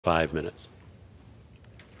5 minutes.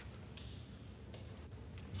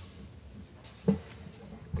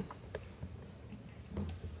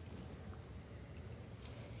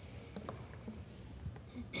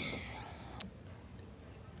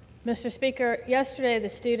 Mr. Speaker, yesterday the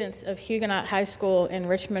students of Huguenot High School in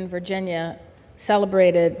Richmond, Virginia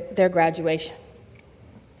celebrated their graduation.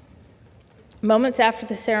 Moments after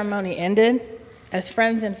the ceremony ended, as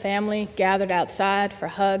friends and family gathered outside for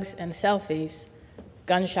hugs and selfies,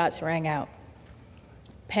 gunshots rang out.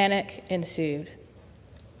 Panic ensued.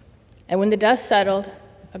 And when the dust settled,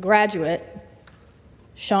 a graduate,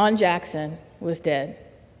 Sean Jackson, was dead.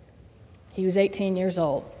 He was 18 years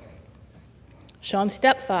old. Sean's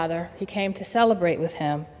stepfather, he came to celebrate with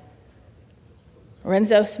him,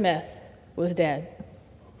 Renzo Smith, was dead.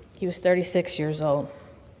 He was 36 years old.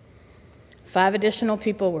 5 additional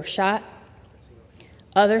people were shot.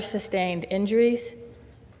 Others sustained injuries,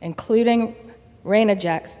 including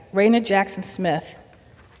Raina Jackson Smith,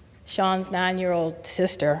 Sean's 9-year-old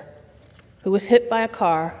sister, who was hit by a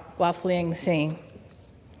car while fleeing the scene.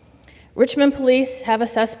 Richmond police have a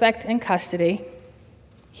suspect in custody.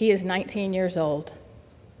 He is 19 years old.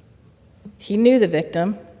 He knew the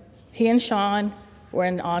victim. He and Sean were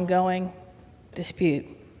in an ongoing dispute.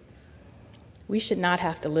 We should not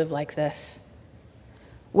have to live like this.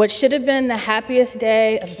 What should have been the happiest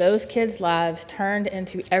day of those kids' lives turned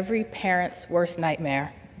into every parent's worst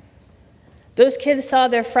nightmare. Those kids saw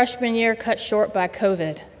their freshman year cut short by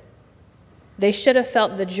COVID. They should have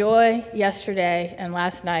felt the joy yesterday and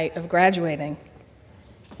last night of graduating.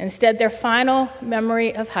 Instead, their final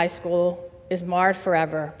memory of high school is marred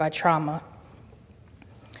forever by trauma.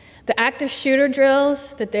 The active shooter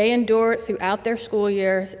drills that they endured throughout their school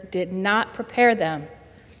years did not prepare them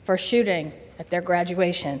for shooting at their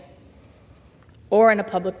graduation, or in a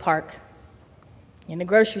public park, in a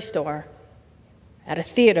grocery store, at a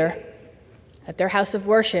theater, at their house of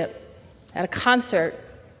worship, at a concert,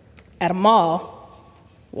 at a mall,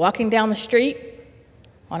 walking down the street,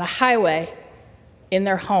 on a highway, in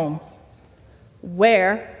their home.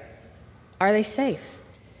 Where are they safe?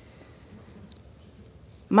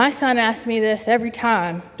 My son asks me this every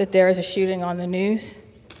time that there is a shooting on the news.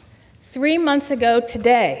 3 months ago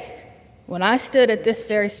today, when I stood at this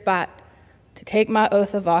very spot to take my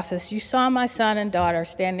oath of office, you saw my son and daughter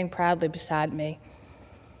standing proudly beside me.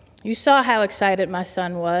 You saw how excited my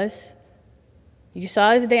son was. You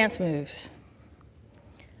saw his dance moves.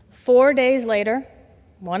 4 days later,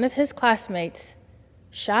 one of his classmates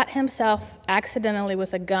shot himself accidentally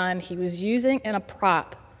with a gun he was using in a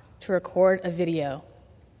prop to record a video.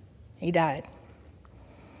 He died.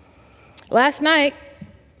 Last night,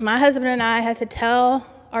 my husband and I had to tell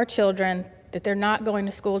our children that they're not going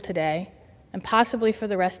to school today and possibly for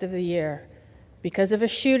the rest of the year because of a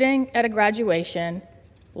shooting at a graduation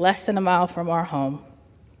less than a mile from our home.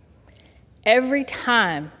 Every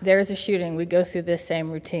time there is a shooting, we go through this same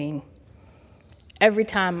routine. Every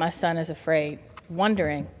time my son is afraid,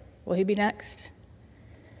 wondering, will he be next?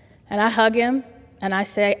 And I hug him and I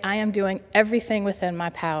say, I am doing everything within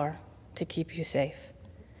my power to keep you safe.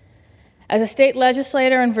 As a state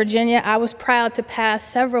legislator in Virginia, I was proud to pass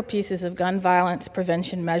several pieces of gun violence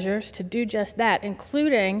prevention measures to do just that,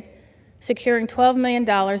 including securing $12 million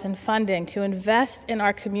in funding to invest in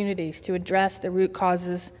our communities to address the root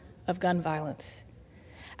causes of gun violence.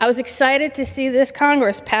 I was excited to see this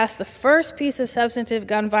Congress pass the first piece of substantive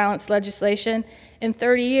gun violence legislation in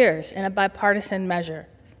 30 years in a bipartisan measure.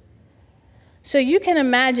 So you can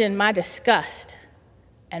imagine my disgust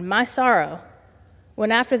and my sorrow when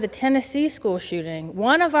after the Tennessee school shooting,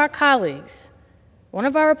 one of our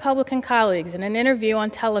Republican colleagues in an interview on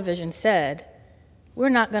television said, we're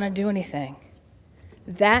not going to do anything.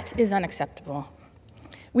 That is unacceptable.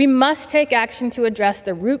 We must take action to address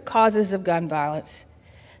the root causes of gun violence,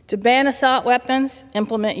 to ban assault weapons,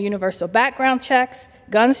 implement universal background checks,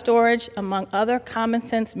 gun storage, among other common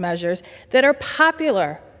sense measures that are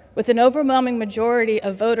popular with an overwhelming majority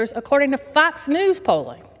of voters, according to Fox News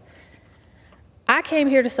polling. I came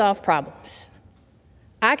here to solve problems.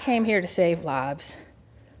 I came here to save lives.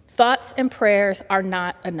 Thoughts and prayers are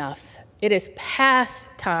not enough. It is past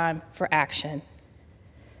time for action.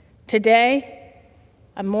 Today,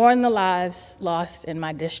 I mourn the lives lost in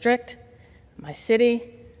my district, my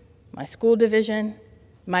city, my school division,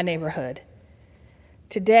 my neighborhood.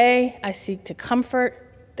 Today, I seek to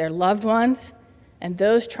comfort their loved ones and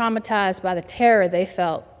those traumatized by the terror they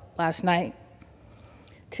felt last night.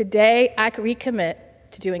 Today, I recommit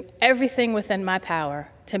to doing everything within my power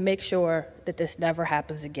to make sure that this never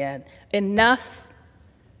happens again. Enough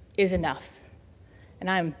is enough. And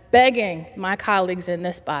I'm begging my colleagues in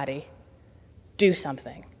this body, do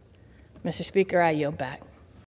something. Mr. Speaker, I yield back.